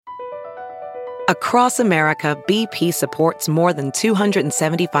Across America, BP supports more than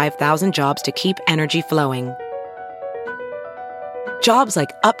 275,000 jobs to keep energy flowing. Jobs like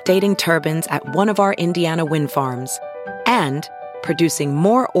updating turbines at one of our Indiana wind farms and producing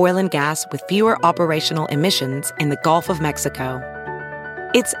more oil and gas with fewer operational emissions in the Gulf of Mexico.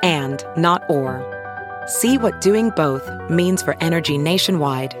 It's and, not or. See what doing both means for energy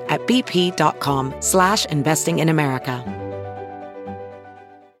nationwide at bp.com/investing in America.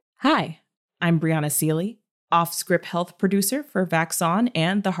 Hi, I'm Brianna Seely, off-script health producer for Vax On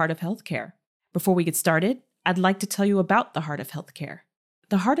and the Heart of Healthcare. Before we get started, I'd like to tell you about the Heart of Healthcare.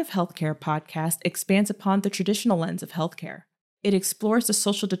 The Heart of Healthcare podcast expands upon the traditional lens of healthcare. It explores the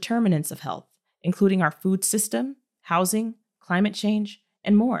social determinants of health, including our food system, housing, climate change,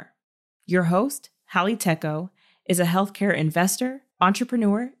 and more. Your host, Hallie Tecco, is a healthcare investor,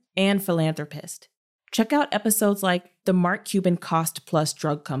 entrepreneur, and philanthropist. Check out episodes like The Mark Cuban Cost Plus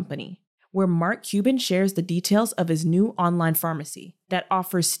Drug Company, where Mark Cuban shares the details of his new online pharmacy that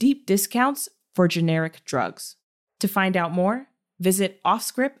offers steep discounts for generic drugs. To find out more, visit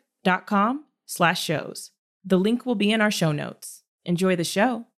offscript.com/shows. The link will be in our show notes. Enjoy the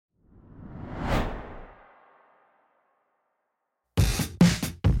show.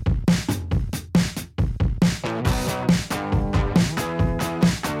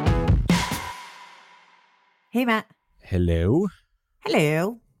 Hey, Matt. Hello.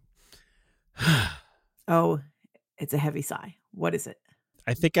 Hello. Oh, it's a heavy sigh. What is it?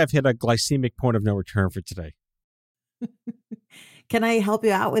 I think I've hit a glycemic point of no return for today. Can I help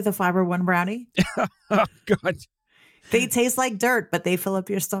you out with a Fiber One brownie? Oh, God. They taste like dirt, but they fill up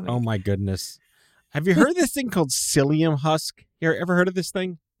your stomach. Oh, my goodness. Have you heard of this thing called psyllium husk? You ever heard of this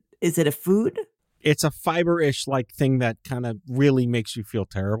thing? Is it a food? It's a fiber-ish like thing that kind of really makes you feel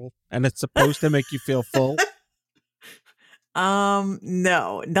terrible. And it's supposed to make you feel full.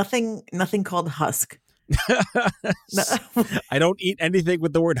 No, nothing called husk. No. I don't eat anything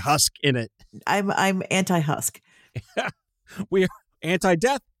with the word husk in it. I'm anti-husk. We are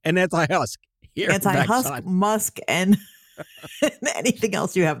anti-death and anti-husk. Here Anti-husk, musk, and anything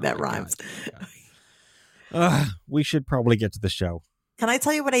else you have that rhymes. We should probably get to the show. Can I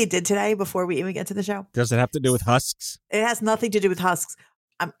tell you what I did today before we even get to the show? Does it have to do with husks? It has nothing to do with husks.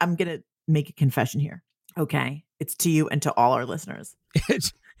 I'm going to make a confession here. Okay. It's to you and to all our listeners.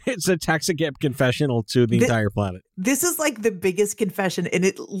 It's a taxicab confessional to the entire planet. This is like the biggest confession, and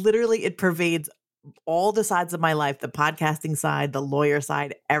it pervades all the sides of my life, the podcasting side, the lawyer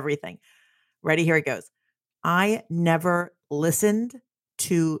side, everything. Ready? Here it goes. I never listened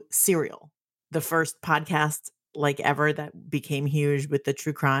to Serial, the first podcast like ever that became huge with the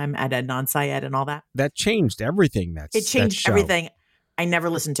true crime at Adnan Syed and all that. That changed everything. It changed everything. I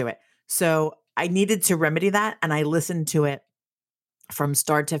never listened to it. So I needed to remedy that, and I listened to it from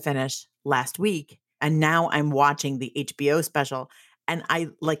start to finish last week. And now I'm watching the HBO special, and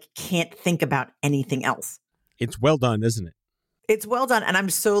I can't think about anything else. It's well done, isn't it? It's well done. And I'm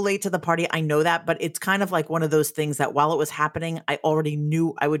so late to the party. I know that, but it's kind of like one of those things that while it was happening, I already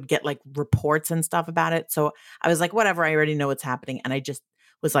knew I would get like reports and stuff about it. So I was like, whatever, I already know what's happening. And I just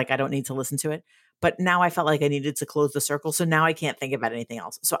was like, I don't need to listen to it. But now I felt like I needed to close the circle. So now I can't think about anything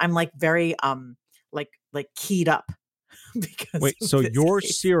else. So I'm like very like keyed up. Because wait, so your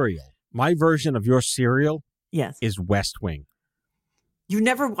Serial, my version of your Serial, yes, is West Wing. You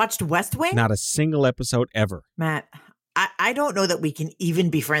never watched West Wing? Not a single episode ever. Matt, I don't know that we can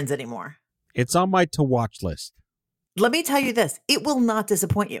even be friends anymore. It's on my to-watch list. Let me tell you this. It will not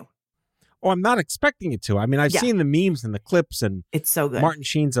disappoint you. Oh, I'm not expecting it to. I mean, I've seen the memes and the clips, and it's so good. Martin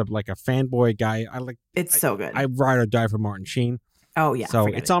Sheen's a fanboy guy. It's so good. I ride or die for Martin Sheen. Oh, yeah. So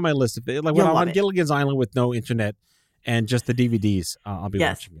it's on my list. When I'm on Gilligan's Island with no internet and just the DVDs, I'll be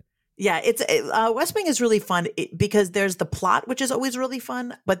watching it. Yeah, West Wing is really fun because there's the plot, which is always really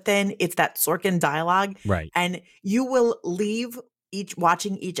fun, but then it's that Sorkin dialogue. Right. And you will leave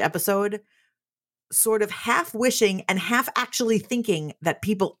watching each episode sort of half wishing and half actually thinking that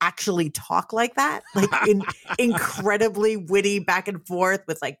people actually talk like that, like incredibly witty back and forth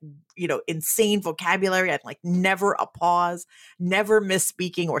with insane vocabulary and like never a pause, never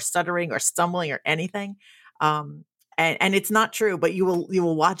misspeaking or stuttering or stumbling or anything. And it's not true, but you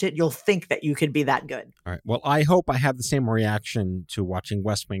will watch it. You'll think that you could be that good. All right. Well, I hope I have the same reaction to watching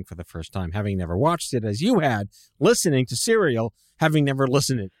West Wing for the first time, having never watched it as you had, listening to Serial, having never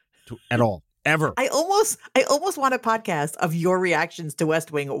listened to it at all, ever. I almost want a podcast of your reactions to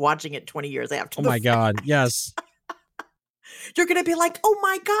West Wing watching it 20 years after. Oh, my God. Yes. You're going to be like, oh,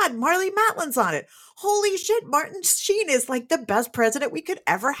 my God, Marlee Matlin's on it. Holy shit, Martin Sheen is like the best president we could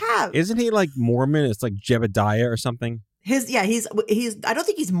ever have. Isn't he like Mormon? It's like Jebediah or something. He's I don't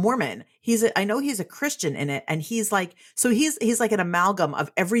think he's Mormon. I know he's a Christian in it, and he's like an amalgam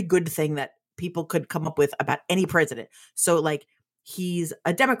of every good thing that people could come up with about any president. So like he's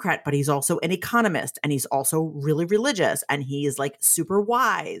a Democrat, but he's also an economist, and he's also really religious, and he's like super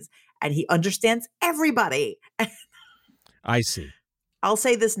wise, and he understands everybody. I see. I'll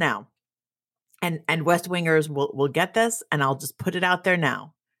say this now, and West Wingers will get this, and I'll just put it out there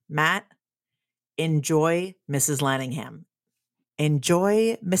now. Matt, enjoy Mrs. Lanningham.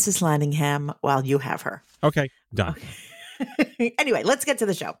 Enjoy Mrs. Lanningham while you have her. Okay, done. Okay. Anyway, let's get to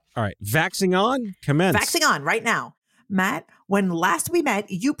the show. All right, Vaxing On, commence. Vaxing On right now. Matt, when last we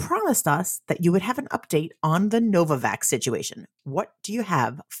met, you promised us that you would have an update on the Novavax situation. What do you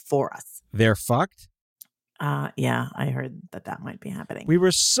have for us? They're fucked? Yeah, I heard that might be happening. We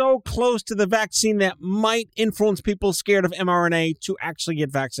were so close to the vaccine that might influence people scared of mRNA to actually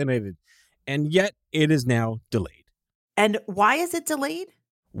get vaccinated. And yet it is now delayed. And why is it delayed?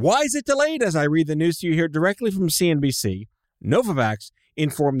 Why is it delayed? As I read the news to you here directly from CNBC, Novavax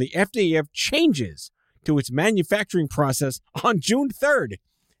informed the FDA of changes to its manufacturing process on June 3rd,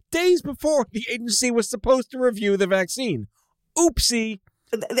 days before the agency was supposed to review the vaccine. Oopsie.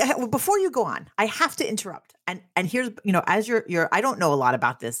 Before you go on, I have to interrupt. And here's, as you're I don't know a lot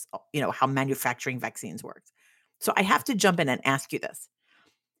about this, how manufacturing vaccines works. So I have to jump in and ask you this.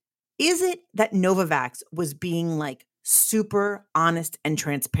 Is it that Novavax was being like super honest and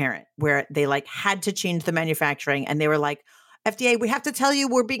transparent, where they like had to change the manufacturing and they were like, FDA, we have to tell you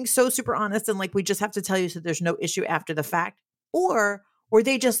we're being so super honest and like we just have to tell you so there's no issue after the fact? Or were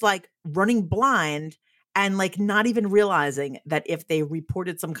they just like running blind and like not even realizing that if they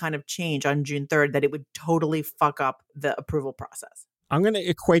reported some kind of change on June 3rd, that it would totally fuck up the approval process? I'm going to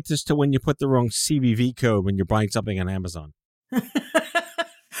equate this to when you put the wrong CVV code when you're buying something on Amazon.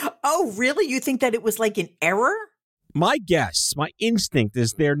 Oh, really? You think that it was like an error? My guess, my instinct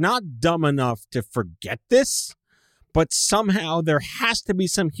is they're not dumb enough to forget this, but somehow there has to be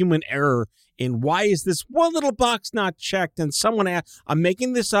some human error in why is this one little box not checked? And someone asked, I'm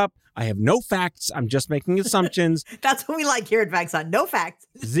making this up. I have no facts. I'm just making assumptions. That's what we like here at Vax On. No facts.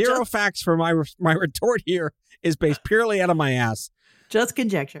 Zero facts for my retort here is based purely out of my ass. Just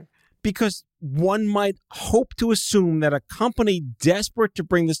conjecture. Because one might hope to assume that a company desperate to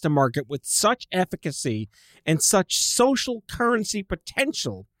bring this to market with such efficacy and such social currency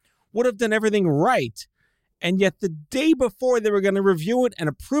potential would have done everything right. And yet the day before they were going to review it and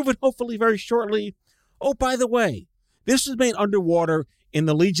approve it, hopefully very shortly. Oh, by the way, this was made underwater in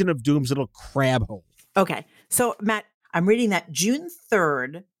the Legion of Doom's little crab hole. Okay. So, Matt, I'm reading that June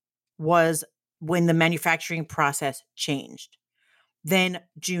 3rd was when the manufacturing process changed. Then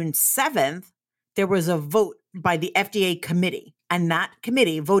June 7th, there was a vote by the FDA committee, and that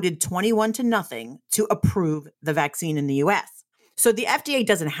committee voted 21-0 to approve the vaccine in the U.S. So the FDA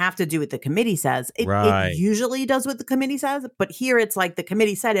doesn't have to do what the committee says. It usually does what the committee says, but here it's like the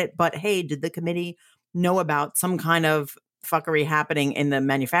committee said it, but hey, did the committee know about some kind of fuckery happening in the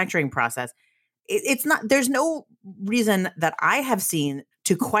manufacturing process? It's not, there's no reason that I have seen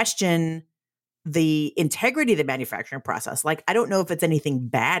to question the integrity of the manufacturing process. Like, I don't know if it's anything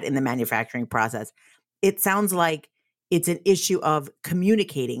bad in the manufacturing process. It sounds like it's an issue of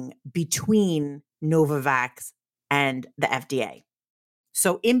communicating between Novavax and the FDA.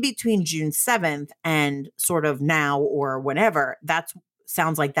 So in between June 7th and sort of now or whenever,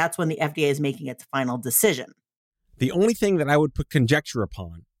 sounds like that's when the FDA is making its final decision. The only thing that I would put conjecture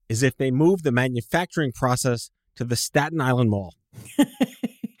upon is if they move the manufacturing process to the Staten Island Mall.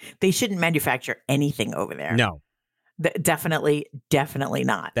 They shouldn't manufacture anything over there. No. Definitely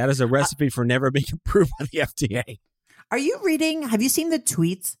not. That is a recipe for never being approved by the FDA. Have you seen the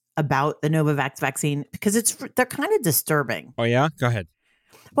tweets about the Novavax vaccine? Because they're kind of disturbing. Oh, yeah? Go ahead.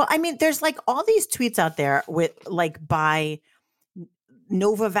 Well, I mean, there's like all these tweets out there with like by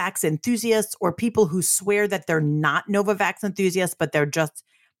Novavax enthusiasts or people who swear that they're not Novavax enthusiasts, but they're just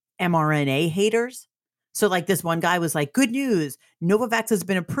mRNA haters. So like this one guy was like, good news, Novavax has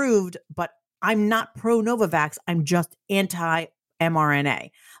been approved, but I'm not pro Novavax. I'm just anti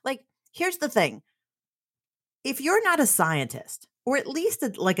mRNA. Like, here's the thing. If you're not a scientist or at least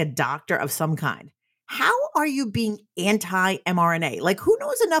like a doctor of some kind, how are you being anti mRNA? Like, who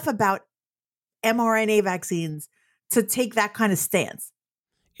knows enough about mRNA vaccines to take that kind of stance?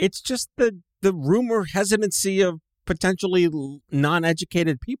 It's just the rumor hesitancy of potentially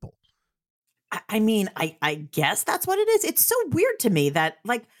non-educated people. I mean, I guess that's what it is. It's so weird to me that,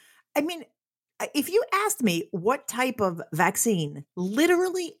 like, I mean, if you asked me what type of vaccine,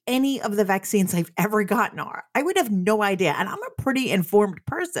 literally any of the vaccines I've ever gotten are, I would have no idea. And I'm a pretty informed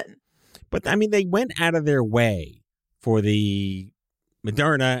person. But I mean, they went out of their way for the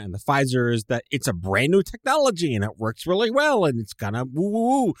Moderna and the Pfizer is that it's a brand new technology and it works really well and it's kind of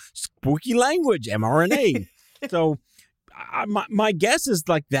woo-woo, spooky language, mRNA. So my guess is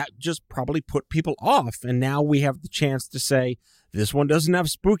like that just probably put people off. And now we have the chance to say, this one doesn't have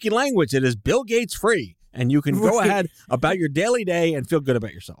spooky language. It is Bill Gates free. And you can go ahead about your daily day and feel good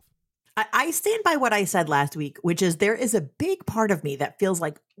about yourself. I stand by what I said last week, which is there is a big part of me that feels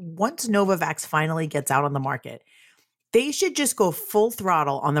like once Novavax finally gets out on the market, they should just go full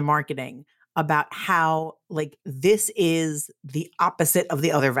throttle on the marketing about how like this is the opposite of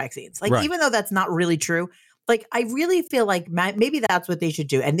the other vaccines. Like, even though that's not really true, like I really feel like maybe that's what they should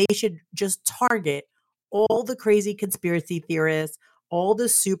do. And they should just target all the crazy conspiracy theorists, all the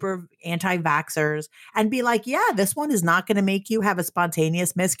super anti-vaxxers, and be like, yeah, this one is not going to make you have a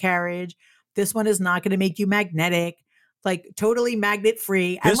spontaneous miscarriage. This one is not going to make you magnetic, like totally magnet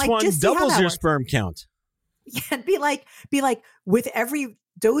free. This and like one just doubles your sperm count. Yeah, be like, with every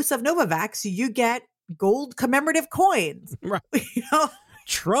dose of Novavax, you get gold commemorative coins. Right. You know,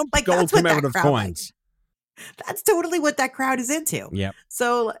 Trump like gold commemorative coins. That's totally what that crowd is into. Yep.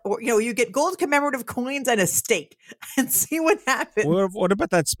 So, you get gold commemorative coins and a steak and see what happens. What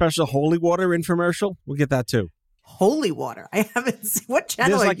about that special holy water infomercial? We'll get that too. Holy water. I haven't seen. What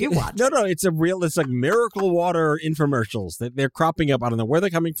channel have you watched? No, it's like miracle water infomercials. They're cropping up. I don't know where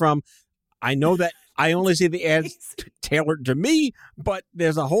they're coming from. I know that I only see the ads tailored to me, but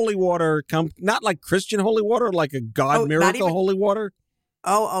there's a holy water, not like Christian holy water, like a God miracle holy water.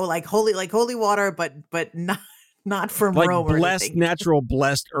 Like holy water, but not from like Rome. Blessed, or anything. natural,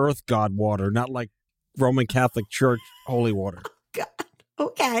 blessed earth God water, not like Roman Catholic Church holy water. Oh, God.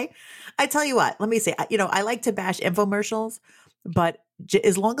 Okay. I tell you what, let me say, I like to bash infomercials, but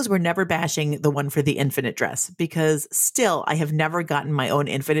as long as we're never bashing the one for the infinite dress, because still I have never gotten my own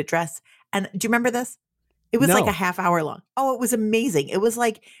infinite dress. And do you remember this? It was like a half hour long. Oh, it was amazing. It was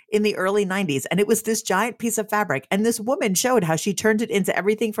like in the early 90s. And it was this giant piece of fabric. And this woman showed how she turned it into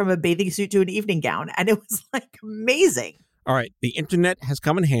everything from a bathing suit to an evening gown. And it was like amazing. All right. The internet has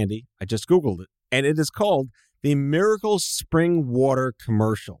come in handy. I just Googled it. And it is called the Miracle Spring Water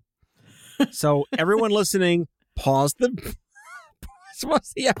Commercial. So everyone listening, pause the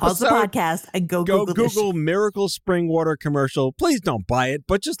podcast and go Google Miracle Spring Water Commercial. Please don't buy it,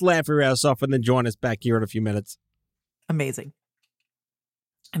 but just laugh your ass off and then join us back here in a few minutes. Amazing.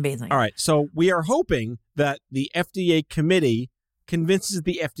 All right. So we are hoping that the FDA committee convinces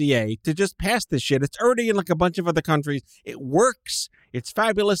the FDA to just pass this shit. It's already in like a bunch of other countries. It works. It's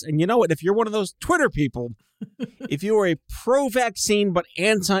fabulous. And you know what? If you're one of those Twitter people, if you are a pro-vaccine but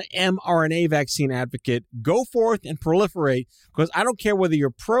anti-mRNA vaccine advocate, go forth and proliferate, because I don't care whether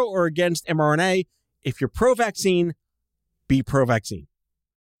you're pro or against mRNA. If you're pro-vaccine, be pro-vaccine.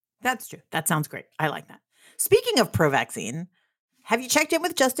 That's true. That sounds great. I like that. Speaking of pro-vaccine, have you checked in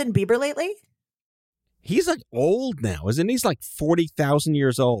with Justin Bieber lately? He's like old now, isn't he? He's like 40,000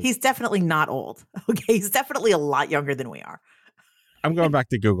 years old. He's definitely not old. Okay. He's definitely a lot younger than we are. I'm going back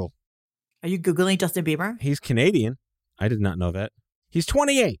to Google. Are you Googling Justin Bieber? He's Canadian. I did not know that. He's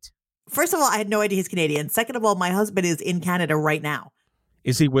 28. First of all, I had no idea he's Canadian. Second of all, my husband is in Canada right now.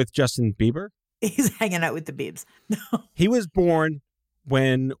 Is he with Justin Bieber? He's hanging out with the Biebs. No. He was born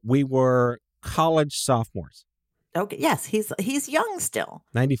when we were college sophomores. Okay. Yes, he's young still.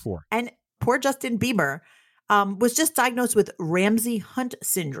 94. And poor Justin Bieber was just diagnosed with Ramsay-Hunt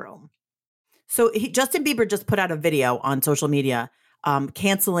syndrome. So Justin Bieber just put out a video on social media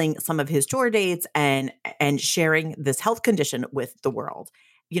canceling some of his tour dates and sharing this health condition with the world.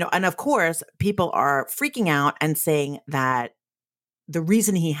 And of course, people are freaking out and saying that the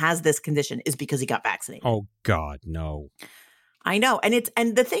reason he has this condition is because he got vaccinated. Oh God, no. I know.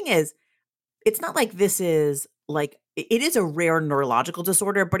 And the thing is, it's not like this is like, it is a rare neurological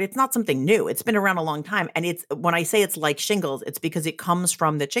disorder, but it's not something new. It's been around a long time. And when I say it's like shingles, it's because it comes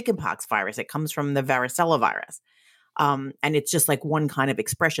from the chickenpox virus. It comes from the varicella virus. And it's just like one kind of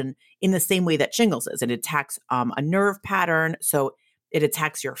expression in the same way that shingles is. It attacks a nerve pattern. So it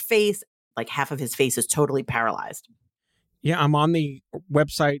attacks your face. Like half of his face is totally paralyzed. Yeah, I'm on the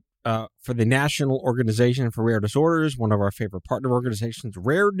website for the National Organization for Rare Disorders, one of our favorite partner organizations,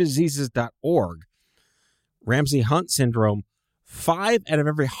 rarediseases.org. Ramsay-Hunt syndrome. 5 out of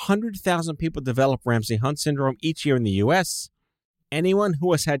every 100,000 people develop Ramsay-Hunt syndrome each year in the U.S. Anyone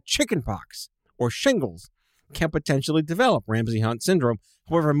who has had chickenpox or shingles can potentially develop Ramsay-Hunt syndrome.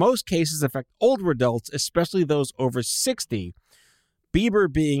 However, most cases affect older adults, especially those over 60.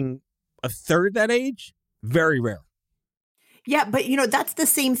 Bieber being a third that age, very rare. Yeah, but that's the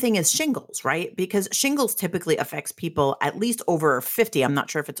same thing as shingles, right? Because shingles typically affects people at least over 50. I'm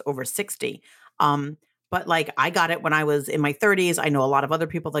not sure if it's over 60. But like I got it when I was in my 30s. I know a lot of other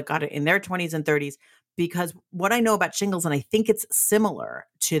people that got it in their 20s and 30s because what I know about shingles, and I think it's similar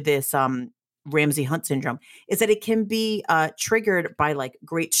to this Ramsay-Hunt syndrome, is that it can be triggered by like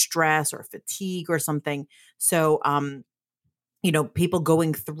great stress or fatigue or something. So, people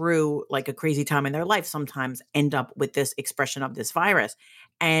going through like a crazy time in their life sometimes end up with this expression of this virus.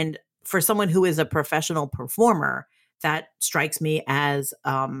 And for someone who is a professional performer, that strikes me as,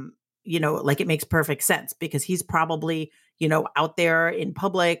 like it makes perfect sense because he's probably, out there in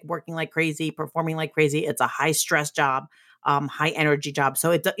public, working like crazy, performing like crazy. It's a high stress job, high energy job.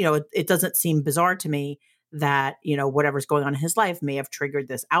 So it doesn't seem bizarre to me that, whatever's going on in his life may have triggered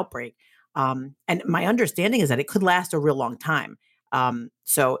this outbreak. And my understanding is that it could last a real long time.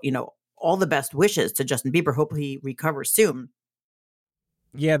 So, all the best wishes to Justin Bieber. Hope he recovers soon.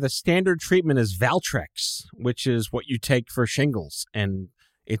 Yeah, the standard treatment is Valtrex, which is what you take for shingles. And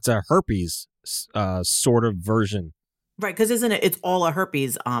it's a herpes sort of version. Right. Because isn't it? It's all a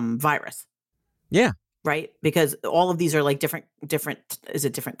herpes virus. Yeah. Right. Because all of these are like different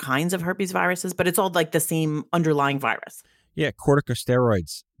kinds of herpes viruses, but it's all like the same underlying virus. Yeah,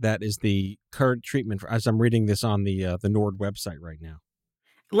 corticosteroids. That is the current treatment as I'm reading this on the Nord website right now.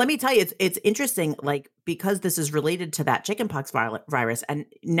 Let me tell you, it's interesting, like, because this is related to that chickenpox virus. And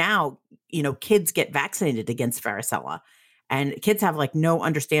now, kids get vaccinated against varicella and kids have like no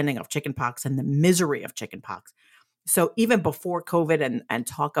understanding of chickenpox and the misery of chickenpox. So even before COVID and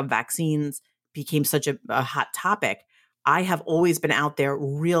talk of vaccines became such a hot topic, I have always been out there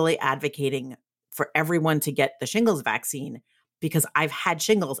really advocating for everyone to get the shingles vaccine because I've had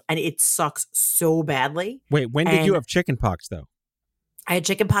shingles and it sucks so badly. Wait, when did you have chickenpox though? I had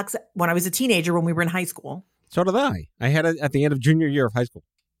chickenpox when I was a teenager when we were in high school. So did I. I had it at the end of junior year of high school.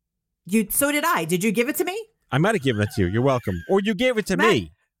 So did I. Did you give it to me? I might have given it to you. You're welcome. Or you gave it to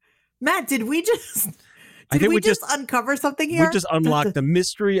me. Matt, did we just uncover something here? We just unlocked the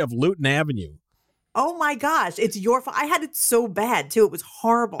mystery of Luton Avenue. Oh my gosh, it's your fault. I had it so bad too. It was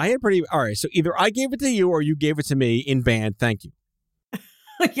horrible. All right, so either I gave it to you or you gave it to me in band. Thank you.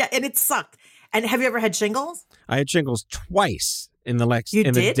 Yeah, and it sucked. And have you ever had shingles? I had shingles twice in the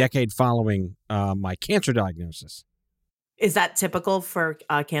the decade following my cancer diagnosis. Is that typical for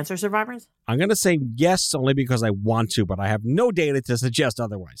cancer survivors? I'm going to say yes, only because I want to, but I have no data to suggest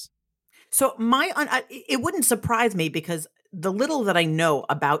otherwise. So it wouldn't surprise me because the little that I know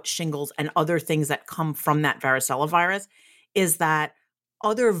about shingles and other things that come from that varicella virus is that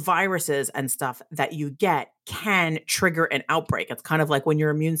other viruses and stuff that you get can trigger an outbreak. It's kind of like when your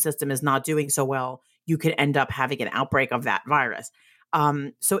immune system is not doing so well, you could end up having an outbreak of that virus.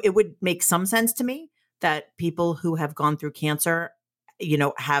 So it would make some sense to me that people who have gone through cancer,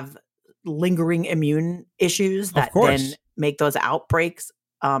 have lingering immune issues that then make those outbreaks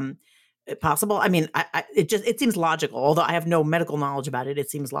possible. I mean, it seems logical. Although I have no medical knowledge about it, it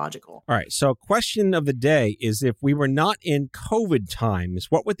seems logical. All right. So question of the day is, if we were not in COVID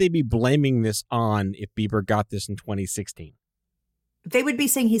times, what would they be blaming this on if Bieber got this in 2016? They would be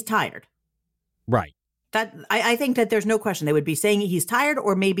saying he's tired. Right. That I think that there's no question. They would be saying he's tired,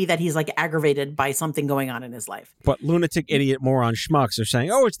 or maybe that he's like aggravated by something going on in his life. But lunatic, idiot, moron, schmucks are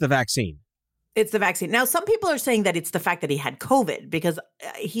saying, oh, it's the vaccine. It's the vaccine. Now, some people are saying that it's the fact that he had COVID, because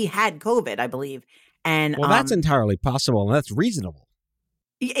he had COVID, I believe. And well, that's entirely possible, and that's reasonable.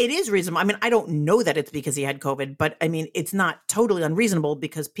 It is reasonable. I mean, I don't know that it's because he had COVID, but I mean, it's not totally unreasonable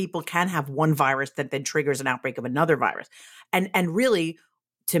because people can have one virus that then triggers an outbreak of another virus. And really,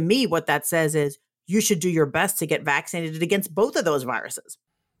 to me, what that says is you should do your best to get vaccinated against both of those viruses.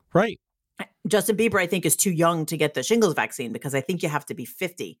 Right. Justin Bieber, I think, is too young to get the shingles vaccine because I think you have to be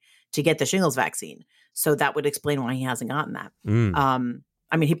 50 to get the shingles vaccine. So that would explain why he hasn't gotten that.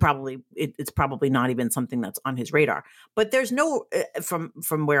 I mean, it's probably not even something that's on his radar. But there's no, from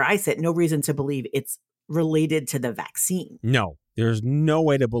where I sit, no reason to believe it's related to the vaccine. No, there's no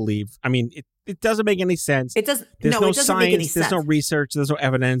way to believe. I mean, it doesn't make any sense. It doesn't. There's no it doesn't science. Make any sense. There's no research. There's no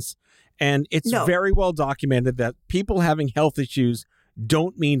evidence. And it's very well documented that people having health issues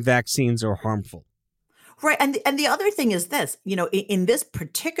don't mean vaccines are harmful. Right. And the other thing is this, in this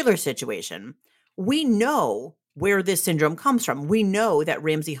particular situation, we know where this syndrome comes from. We know that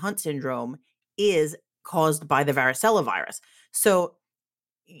Ramsay-Hunt syndrome is caused by the varicella virus. So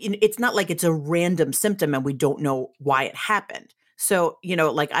it's not like it's a random symptom and we don't know why it happened. So,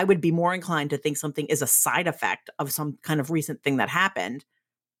 like I would be more inclined to think something is a side effect of some kind of recent thing that happened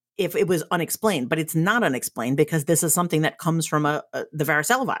if it was unexplained, but it's not unexplained because this is something that comes from the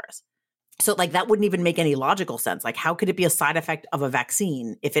varicella virus. So like that wouldn't even make any logical sense. Like how could it be a side effect of a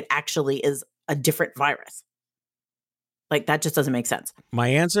vaccine if it actually is a different virus? Like that just doesn't make sense. My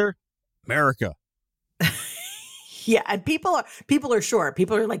answer, America. Yeah, and people are sure.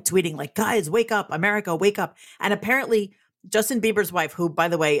 People are like tweeting like, "Guys, wake up, America, wake up." And apparently Justin Bieber's wife, who by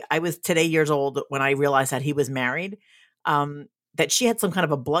the way, I was today years old when I realized that he was married, that she had some kind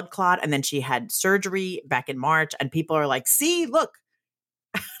of a blood clot and then she had surgery back in March and people are like, "See, look."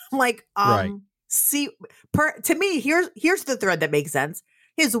 I'm like, Right. see, to me, here's the thread that makes sense.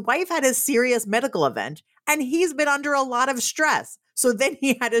 His wife had a serious medical event and he's been under a lot of stress. So then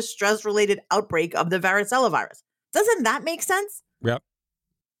he had a stress-related outbreak of the varicella virus. Doesn't that make sense? Yep.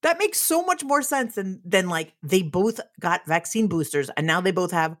 That makes so much more sense than like they both got vaccine boosters and now they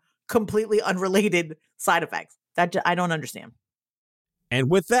both have completely unrelated side effects. That I don't understand. And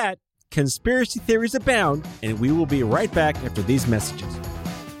with that, conspiracy theories abound, and we will be right back after these messages.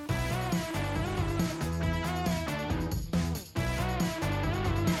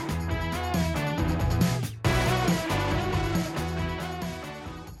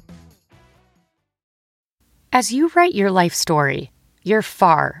 As you write your life story, you're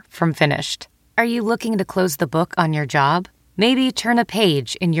far from finished. Are you looking to close the book on your job? Maybe turn a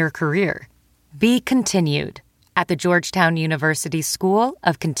page in your career? Be continued at the Georgetown University School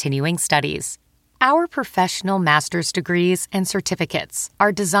of Continuing Studies. Our professional master's degrees and certificates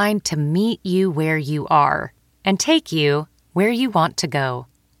are designed to meet you where you are and take you where you want to go.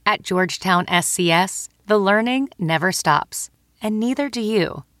 At Georgetown SCS, the learning never stops, and neither do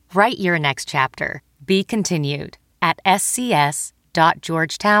you. Write your next chapter. Be continued at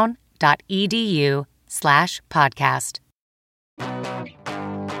scs.georgetown.edu/podcast.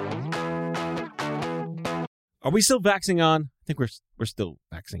 Are we still vaxing on? I think we're still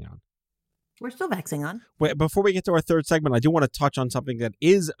vaxing on. We're still vaxing on. Wait, before we get to our third segment, I do want to touch on something that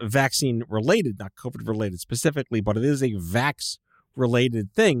is vaccine related, not COVID related specifically, but it is a vax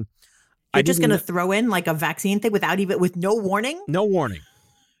related thing. You're just going to throw in like a vaccine thing with no warning? No warning.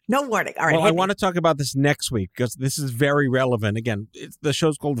 No warning. All right. Well, I want to talk about this next week because this is very relevant. Again, the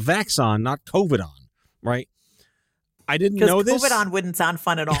show's called Vax On, not COVID On, right? I didn't know this. COVID On wouldn't sound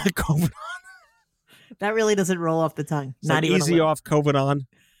fun at all. COVID On. That really doesn't roll off the tongue. It's not like even easy off, COVID On.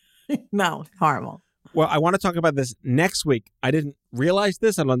 No, horrible. Well, I want to talk about this next week. I didn't realize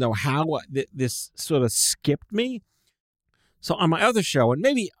this. I don't know how this sort of skipped me. So on my other show, and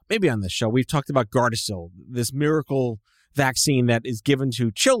maybe on this show, we've talked about Gardasil, this miracle vaccine that is given to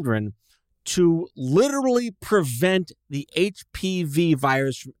children to literally prevent the HPV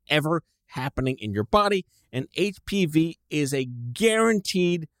virus from ever happening in your body. And HPV is a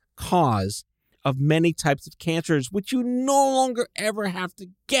guaranteed cause of many types of cancers, which you no longer ever have to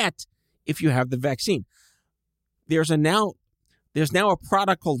get if you have the vaccine. There's now a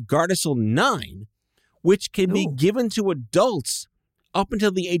product called Gardasil 9, which can be given to adults up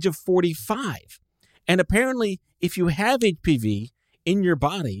until the age of 45. And apparently, if you have HPV in your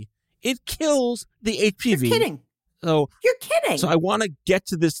body, it kills the HPV. You're kidding. You're kidding. So I want to get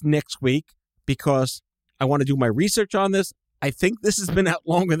to this next week because I want to do my research on this. I think this has been out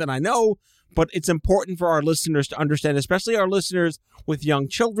longer than I know, but it's important for our listeners to understand, especially our listeners with young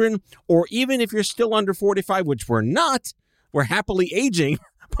children, or even if you're still under 45, which we're not, we're happily aging.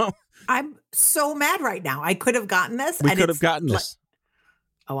 I'm so mad right now. I could have gotten this. We could have gotten this.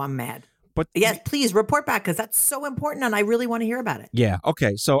 I'm mad. But yes, please report back because that's so important and I really want to hear about it. Yeah.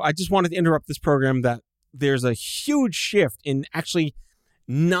 Okay. So I just wanted to interrupt this program that there's a huge shift in actually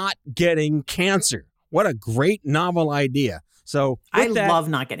not getting cancer. What a great novel idea. So I love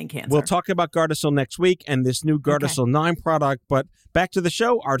not getting cancer. We'll talk about Gardasil next week and this new Gardasil 9 product. But back to the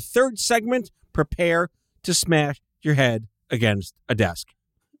show, our third segment, prepare to smash your head against a desk.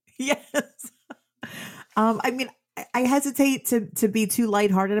 Yes. I mean, I hesitate to be too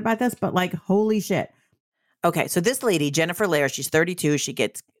lighthearted about this, but like, holy shit. Okay, so this lady, Jennifer Lair, she's 32. She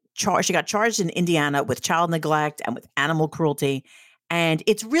got charged in Indiana with child neglect and with animal cruelty. And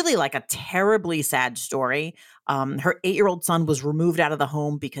it's really like a terribly sad story. Her 8-year-old son was removed out of the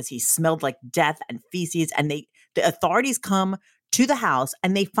home because he smelled like death and feces. And the authorities come to the house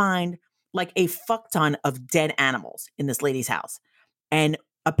and they find like a fuck ton of dead animals in this lady's house. And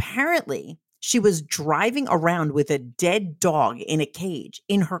apparently she was driving around with a dead dog in a cage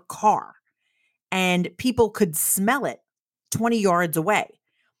in her car. And people could smell it 20 yards away.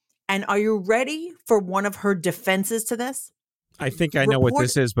 And are you ready for one of her defenses to this? I think I know what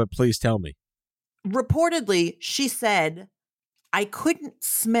this is, but please tell me. Reportedly, she said, I couldn't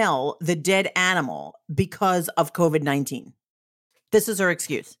smell the dead animal because of COVID-19. This is her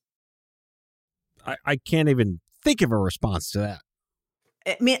excuse. I can't even think of a response to that.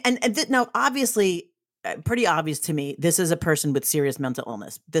 I mean, now, obviously, pretty obvious to me, this is a person with serious mental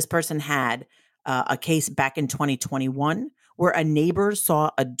illness. This person had a case back in 2021 where a neighbor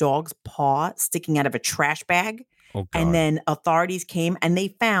saw a dog's paw sticking out of a trash bag. Oh, God. And then authorities came and they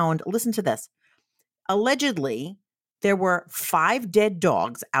found, listen to this, allegedly, there were 5 dead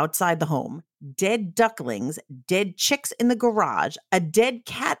dogs outside the home, dead ducklings, dead chicks in the garage, a dead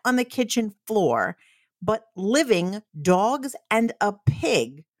cat on the kitchen floor, but living dogs and a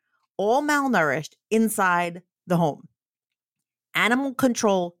pig, all malnourished inside the home. Animal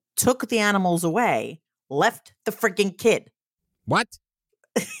control took the animals away, left the freaking kid. What?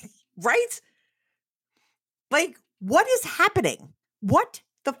 Right? Like, what is happening? What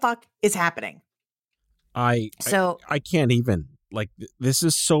the fuck is happening? I can't even, like, this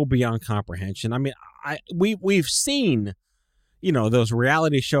is so beyond comprehension. I mean, we've seen, those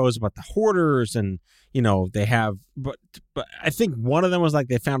reality shows about the hoarders and, they have, but I think one of them was like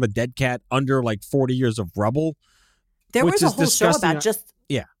they found a dead cat under like 40 years of rubble. There was a whole show about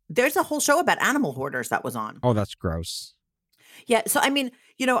there's a whole show about animal hoarders that was on. Oh, that's gross. Yeah. So, I mean,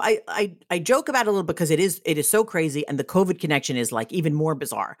 I joke about it a little because it is so crazy. And the COVID connection is like even more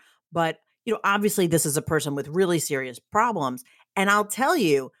bizarre. But, obviously this is a person with really serious problems. And I'll tell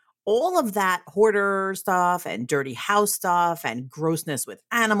you, all of that hoarder stuff and dirty house stuff and grossness with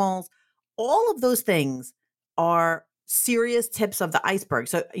animals, all of those things are serious tips of the iceberg.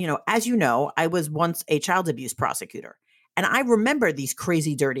 So, as you know, I was once a child abuse prosecutor. And I remember these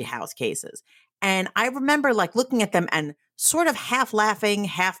crazy dirty house cases. And I remember like looking at them and sort of half laughing,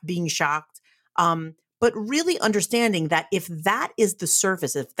 half being shocked, but really understanding that if that is the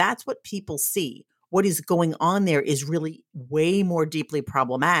surface, if that's what people see, what is going on there is really way more deeply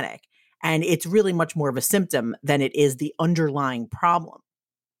problematic. And it's really much more of a symptom than it is the underlying problem.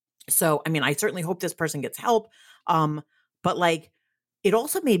 So, I mean, I certainly hope this person gets help. But like, it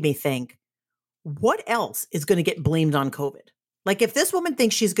also made me think, what else is going to get blamed on COVID? Like, if this woman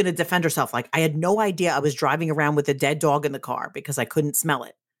thinks she's going to defend herself, like, I had no idea I was driving around with a dead dog in the car because I couldn't smell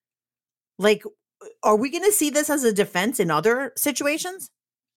it. Like, are we going to see this as a defense in other situations?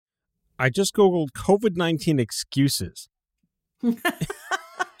 I just Googled COVID-19 excuses.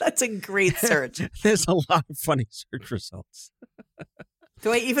 That's a great search. There's a lot of funny search results.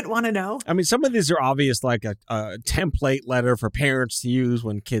 Do I even want to know? I mean, some of these are obvious, like a template letter for parents to use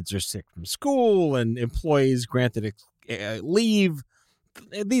when kids are sick from school and employees granted leave.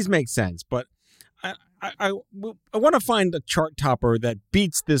 These make sense, but I want to find a chart topper that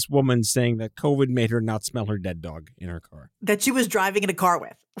beats this woman saying that COVID made her not smell her dead dog in her car. That she was driving in a car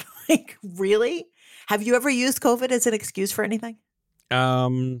with. Like, really? Have you ever used COVID as an excuse for anything?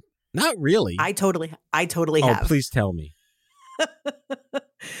 Not really. I totally have. Oh, please tell me.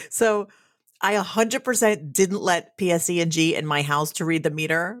 So I 100% didn't let PSE&G in my house to read the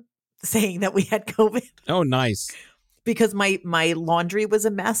meter saying that we had COVID. Oh, nice. Because my laundry was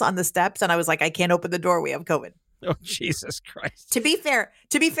a mess on the steps and I was like, I can't open the door. We have COVID. Oh, Jesus Christ. To be fair,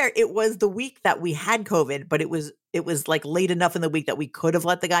 it was the week that we had COVID, but it was like late enough in the week that we could have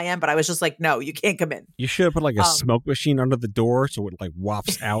let the guy in. But I was just like, no, you can't come in. You should have put like a smoke machine under the door so it like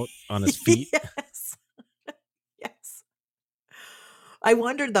wafts out on his feet. Yes. Yes. I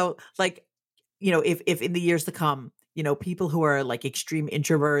wondered though, like, if in the years to come, people who are like extreme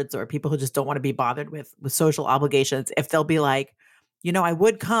introverts or people who just don't want to be bothered with social obligations, if they'll be like, I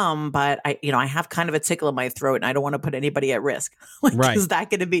would come, but I have kind of a tickle in my throat and I don't want to put anybody at risk. Like, right. Is that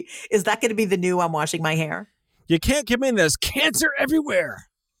going to be the new I'm washing my hair? You can't come in. There's cancer everywhere.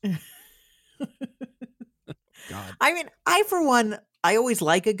 God. I mean, for one, I always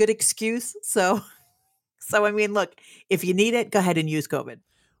like a good excuse. So I mean, look, if you need it, go ahead and use COVID.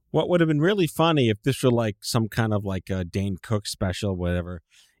 What would have been really funny if this were like some kind of like a Dane Cook special, whatever,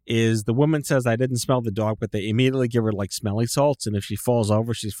 is the woman says, I didn't smell the dog, but they immediately give her like smelling salts. And if she falls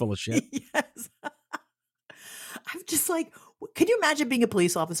over, she's full of shit. Yes. I'm just like, could you imagine being a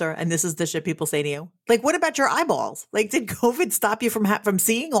police officer and this is the shit people say to you? Like, what about your eyeballs? Like, did COVID stop you from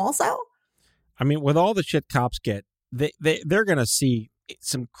seeing also? I mean, with all the shit cops get, they're going to see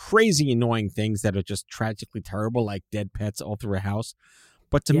some crazy annoying things that are just tragically terrible, like dead pets all through a house.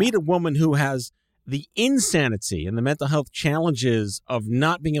 But to meet a woman who has the insanity and the mental health challenges of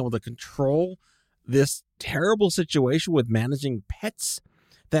not being able to control this terrible situation with managing pets,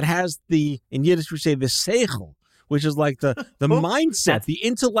 that has in Yiddish we say the seichel, which is like the mindset, the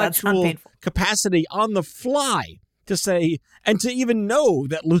intellectual capacity on the fly to say, and to even know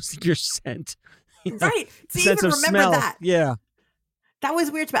that losing your scent. Right. To sense even of remember smell. that. Yeah. That was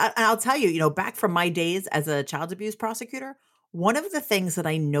weird. And I'll tell you, back from my days as a child abuse prosecutor, one of the things that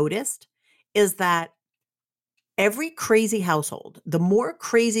I noticed is that every crazy household, the more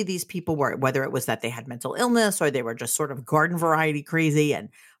crazy these people were, whether it was that they had mental illness or they were just sort of garden variety crazy and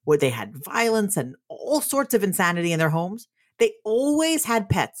where they had violence and all sorts of insanity in their homes, they always had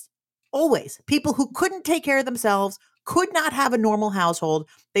pets. Always. People who couldn't take care of themselves, could not have a normal household.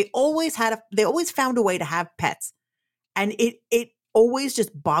 They always found a way to have pets. And it always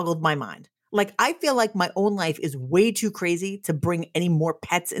just boggled my mind. Like, I feel like my own life is way too crazy to bring any more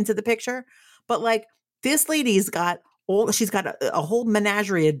pets into the picture. But like, this lady's got she's got a whole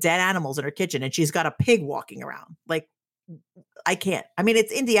menagerie of dead animals in her kitchen, and she's got a pig walking around. Like, I can't. I mean,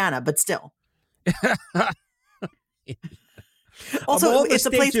 it's Indiana, but still. Also, of all the it's a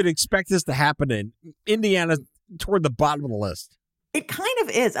states place you'd expect this to happen in, Indiana's toward the bottom of the list. It kind of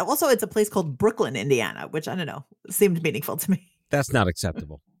is. Also, it's a place called Brooklyn, Indiana, which, I don't know, seemed meaningful to me. That's not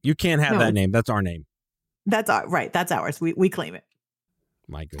acceptable. You can't have that name. That's our name. That's ours. We claim it.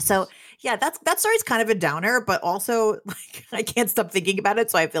 My goodness. So yeah, that story's kind of a downer, but also, like, I can't stop thinking about it,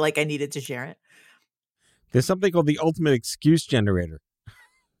 so I feel like I needed to share it. There's something called the ultimate excuse generator.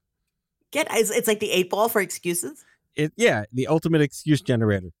 It's like the 8-ball for excuses. The ultimate excuse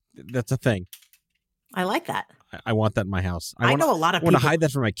generator. That's a thing. I like that. I want that in my house. I know a lot of people. I want to hide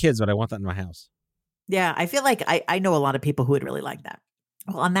that from my kids, but I want that in my house. Yeah, I feel like I know a lot of people who would really like that.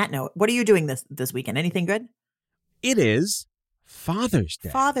 Well, on that note, what are you doing this weekend? Anything good? It is Father's Day.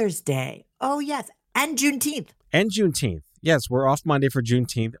 Father's Day. Oh, yes. And Juneteenth. Yes, we're off Monday for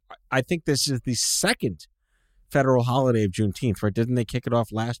Juneteenth. I think this is the second federal holiday of Juneteenth, right? Didn't they kick it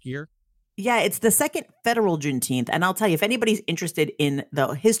off last year? Yeah, it's the second federal Juneteenth. And I'll tell you, if anybody's interested in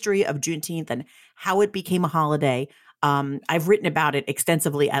the history of Juneteenth and how it became a holiday, I've written about it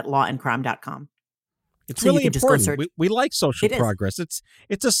extensively at lawandcrime.com. It's really important. We like social progress.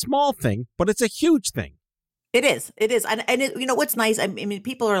 It's a small thing, but it's a huge thing. It is. And you know what's nice? I mean,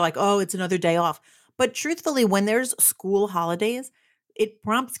 people are like, oh, it's another day off. But truthfully, when there's school holidays, it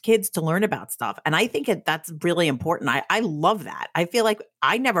prompts kids to learn about stuff. And I think that's really important. I love that. I feel like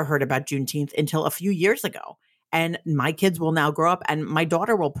I never heard about Juneteenth until a few years ago. And my kids will now grow up, and my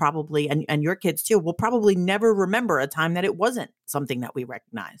daughter will probably, and your kids too, will probably never remember a time that it wasn't something that we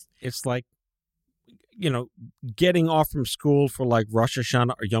recognized. It's like, getting off from school for like Rosh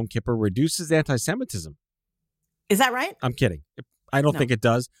Hashanah or Yom Kippur reduces anti-Semitism. Is that right? I'm kidding. I don't think it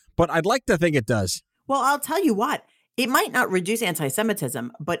does, but I'd like to think it does. Well, I'll tell you what. It might not reduce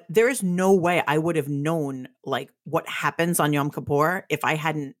anti-Semitism, but there is no way I would have known like what happens on Yom Kippur if I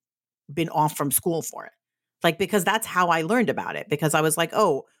hadn't been off from school for it. Like, because that's how I learned about it, because I was like,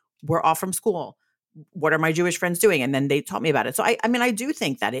 oh, we're off from school. What are my Jewish friends doing? And then they taught me about it. So I mean, I do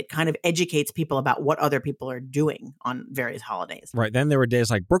think that it kind of educates people about what other people are doing on various holidays. Right. Then there were days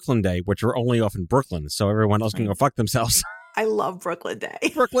like Brooklyn Day, which were only off in Brooklyn. So everyone else can go fuck themselves. I love Brooklyn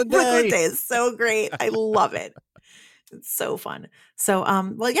Day. Brooklyn Day is so great. I love it. It's so fun. So,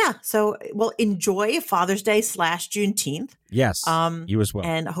 So, enjoy Father's Day / Juneteenth. Yes. You as well.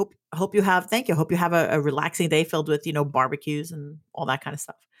 And hope you have a relaxing day filled with, barbecues and all that kind of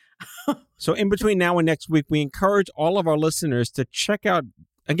stuff. So in between now and next week, we encourage all of our listeners to check out,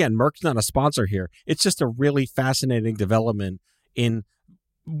 again, Merck's not a sponsor here. It's just a really fascinating development in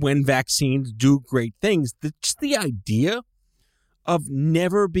when vaccines do great things. Just the idea of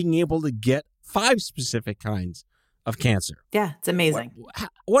never being able to get 5 specific kinds of cancer. Yeah, it's amazing.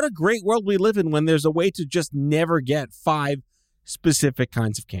 What a great world we live in when there's a way to just never get 5 specific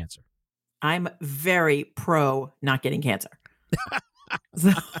kinds of cancer. I'm very pro not getting cancer.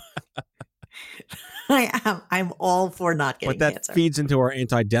 So, I'm all for not getting cancer. But that feeds into our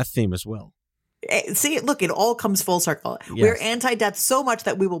anti-death theme as well. See, look, it all comes full circle. Yes. We're anti-death so much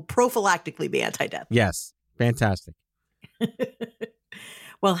that we will prophylactically be anti-death. Yes. Fantastic.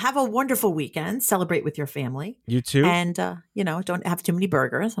 Well, have a wonderful weekend. Celebrate with your family. You too. And, don't have too many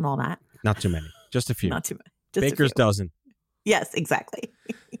burgers and all that. Not too many. Just a few. Not too many. Just Baker's dozen. Yes, exactly.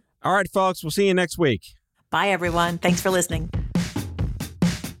 All right, folks. We'll see you next week. Bye, everyone. Thanks for listening.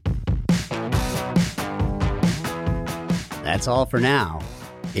 That's all for now.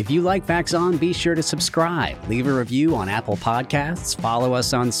 If you like Vax On, be sure to subscribe, leave a review on Apple Podcasts, follow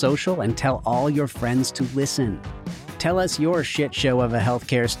us on social, and tell all your friends to listen. Tell us your shit show of a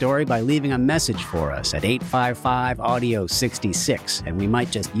healthcare story by leaving a message for us at 855-AUDIO-66, and we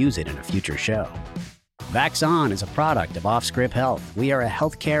might just use it in a future show. Vax On is a product of Offscript Health. We are a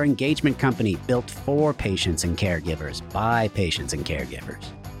healthcare engagement company built for patients and caregivers by patients and caregivers.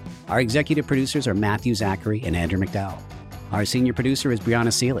 Our executive producers are Matthew Zachary and Andrew McDowell. Our senior producer is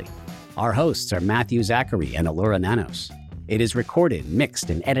Brianna Seely. Our hosts are Matthew Zachary and Allura Nanos. It is recorded, mixed,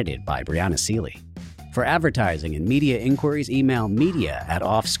 and edited by Brianna Seely. For advertising and media inquiries, email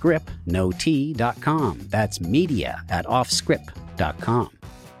media@offscript.com. That's media@offscript.com.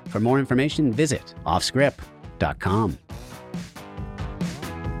 For more information, visit offscript.com.